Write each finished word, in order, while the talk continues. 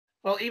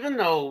Well, even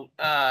though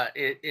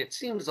it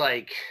seems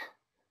like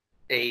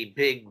a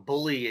big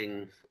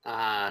bullying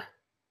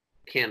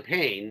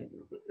campaign,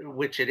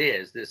 which it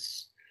is,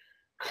 this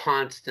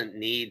constant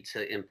need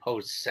to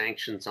impose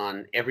sanctions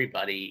on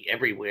everybody,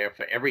 everywhere,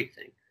 for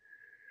everything.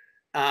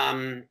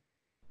 Um,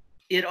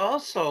 it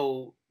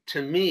also,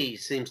 to me,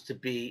 seems to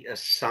be a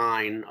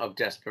sign of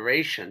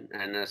desperation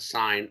and a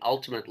sign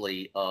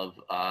ultimately of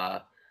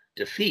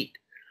defeat.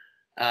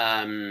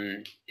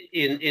 In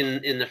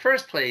the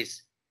first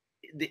place,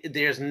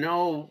 there's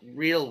no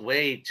real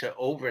way to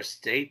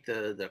overstate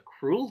the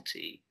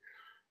cruelty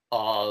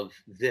of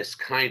this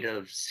kind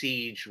of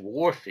siege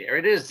warfare.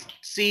 It is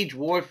siege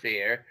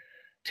warfare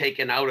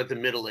taken out of the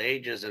Middle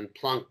Ages and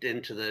plunked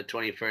into the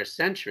 21st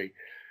century.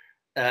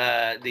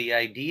 The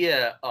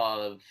idea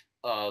of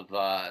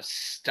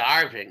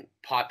starving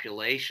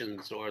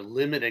populations or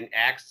limiting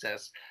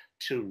access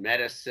to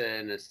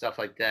medicine and stuff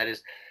like that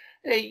is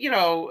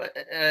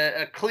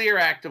a clear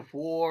act of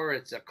war.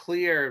 It's a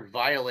clear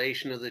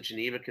violation of the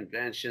Geneva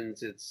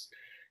Conventions.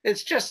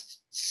 It's just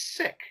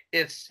sick.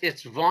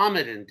 It's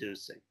vomit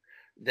inducing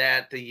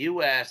that the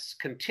U.S.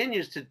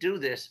 continues to do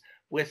this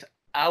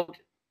without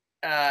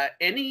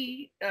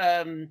any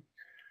a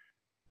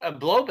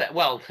blowback.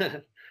 Well,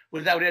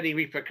 without any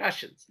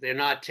repercussions. They're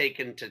not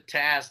taken to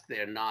task.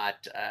 They're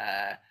not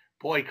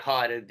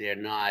boycotted. They're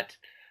not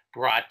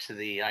brought to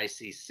the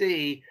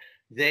ICC.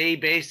 They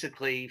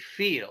basically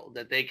feel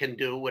that they can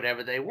do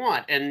whatever they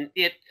want. And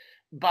it,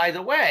 by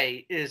the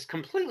way, is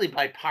completely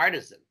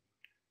bipartisan.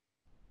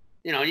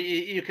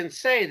 You can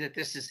say that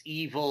this is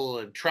evil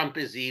and Trump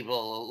is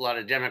evil. A lot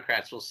of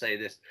Democrats will say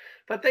this,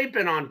 but they've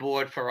been on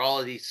board for all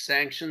of these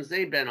sanctions.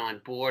 They've been on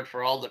board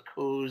for all the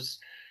coups.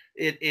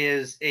 It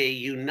is a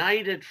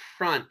united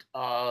front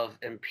of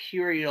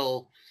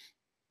imperial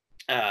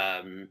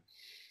um,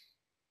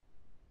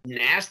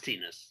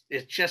 nastiness.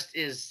 It just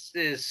is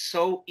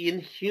so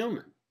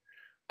inhuman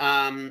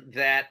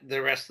that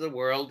the rest of the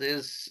world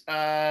is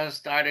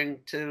starting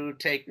to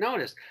take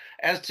notice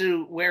as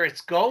to where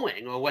it's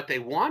going or what they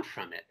want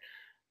from it.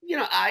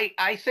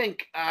 I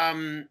think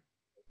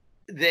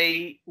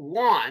they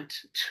want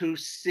to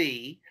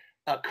see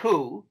a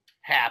coup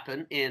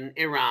happen in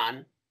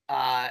Iran,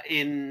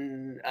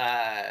 in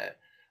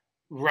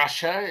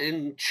Russia,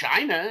 in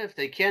China, if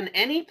they can,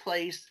 any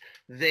place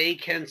they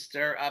can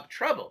stir up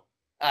trouble.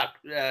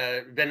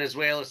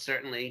 Venezuela,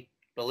 certainly,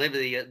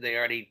 Bolivia, they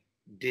already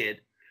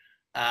did.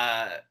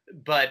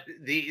 But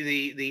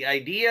the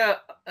idea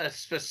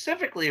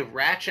specifically of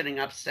ratcheting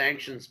up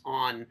sanctions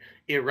on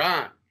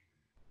Iran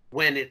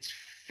when it's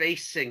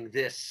facing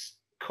this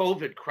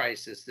COVID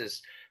crisis,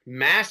 this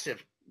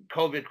massive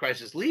COVID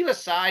crisis, leave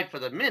aside for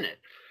the minute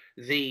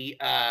the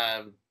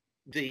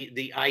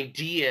the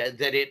idea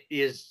that it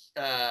is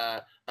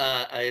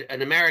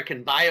an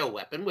American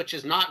bioweapon, which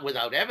is not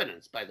without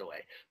evidence, by the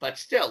way, but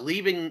still,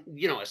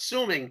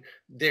 assuming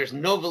there's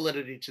no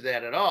validity to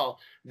that at all,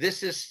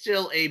 this is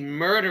still a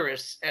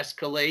murderous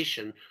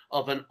escalation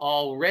of an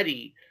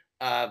already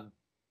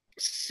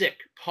sick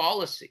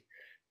policy.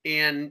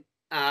 And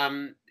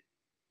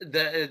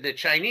the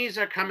Chinese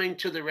are coming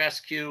to the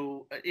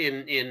rescue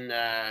in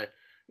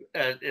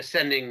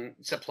sending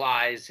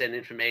supplies and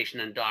information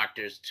and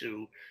doctors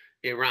to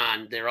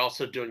Iran. They're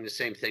also doing the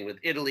same thing with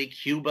Italy.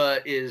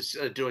 Cuba is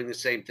doing the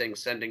same thing,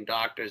 sending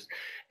doctors.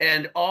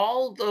 And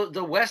all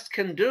the West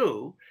can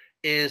do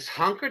is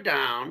hunker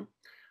down,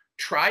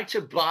 try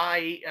to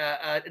buy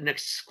an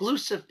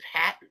exclusive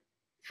patent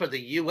for the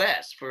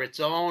U.S. for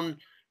its own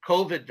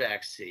COVID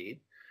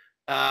vaccine.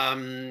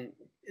 The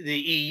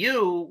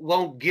EU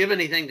won't give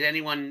anything to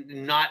anyone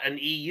not an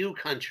EU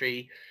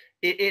country.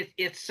 It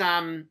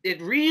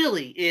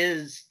really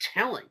is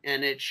telling,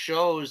 and it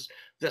shows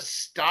the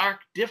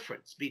stark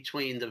difference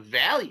between the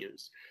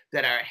values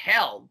that are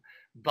held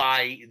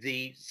by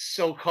the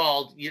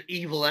so-called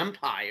evil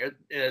empire,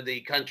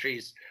 the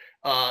countries,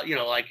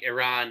 like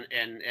Iran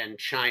and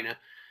China,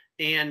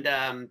 and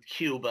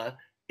Cuba,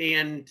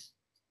 and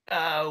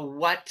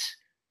what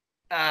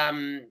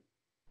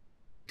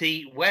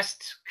the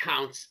West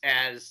counts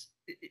as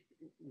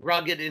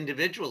rugged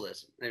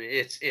individualism. I mean,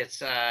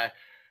 it's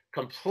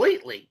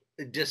completely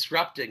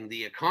disrupting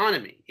the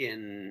economy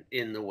in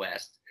the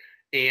West,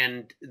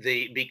 and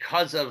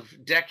because of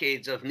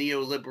decades of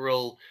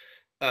neoliberal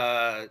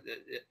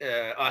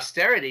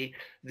austerity,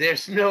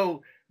 there's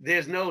no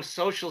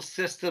social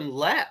system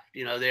left.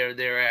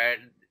 There are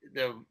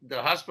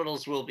the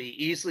hospitals will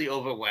be easily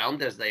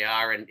overwhelmed, as they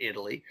are in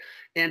Italy,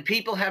 and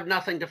people have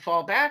nothing to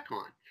fall back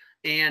on.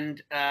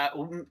 And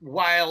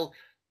while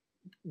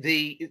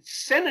the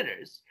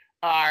senators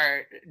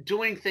are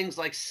doing things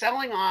like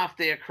selling off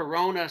their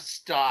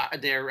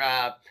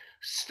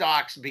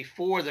stocks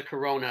before the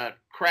Corona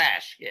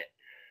crash hit,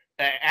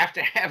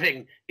 after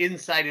having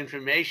inside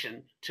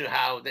information to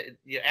how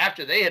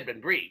after they had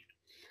been briefed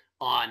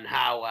on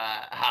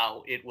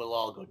how it will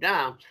all go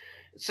down.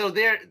 So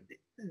they're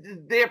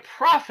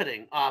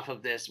profiting off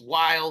of this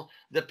while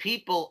the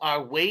people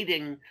are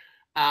waiting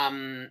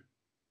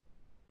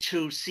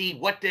to see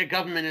what their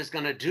government is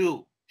going to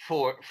do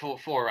for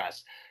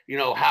us.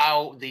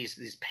 how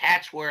these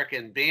patchwork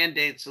and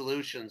band-aid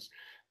solutions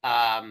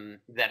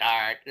that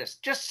are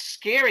just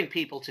scaring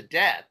people to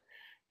death,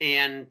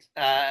 and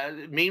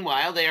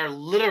meanwhile they are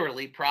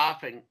literally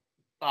profiting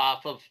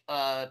off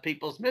of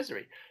people's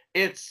misery.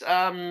 It's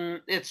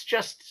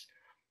just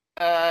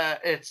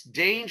it's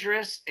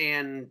dangerous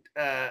and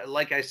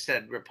like I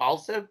said,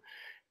 repulsive.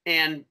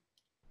 And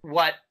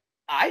what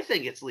I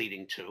think it's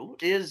leading to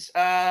is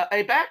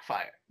a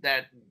backfire.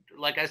 That,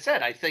 like I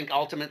said, I think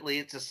ultimately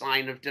it's a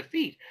sign of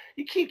defeat.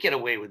 You can't get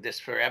away with this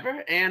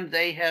forever, and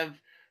they have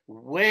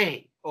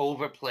way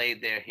overplayed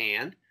their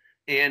hand.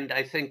 And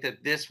I think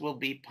that this will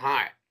be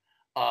part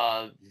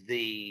of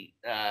the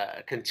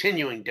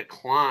continuing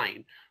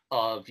decline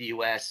of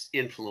U.S.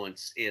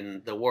 influence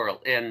in the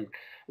world. And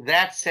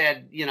that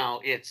said,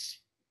 it's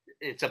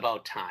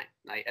about time.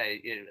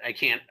 I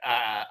can't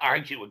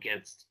argue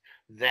against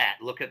that.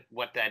 Look at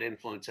what that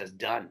influence has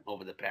done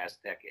over the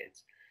past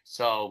decades.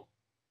 So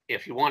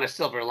if you want a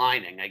silver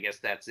lining, I guess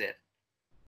that's it.